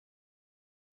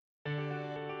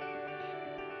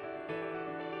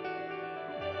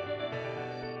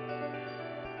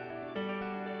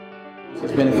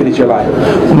has benefited your life?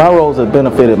 My roles have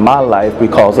benefited my life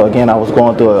because, again, I was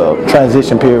going through a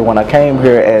transition period when I came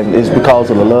here, and it's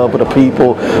because of the love of the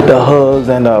people, the hugs,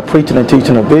 and the preaching and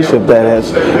teaching of Bishop that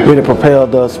has really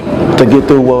propelled us to get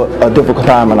through a difficult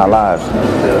time in our lives.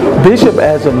 Bishop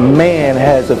as a man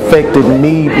has affected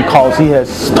me because he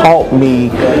has taught me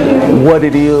what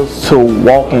it is to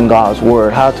walk in God's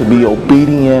Word, how to be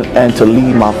obedient and to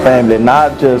lead my family,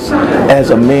 not just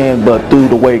as a man, but through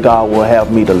the way God will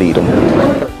have me to lead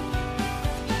them.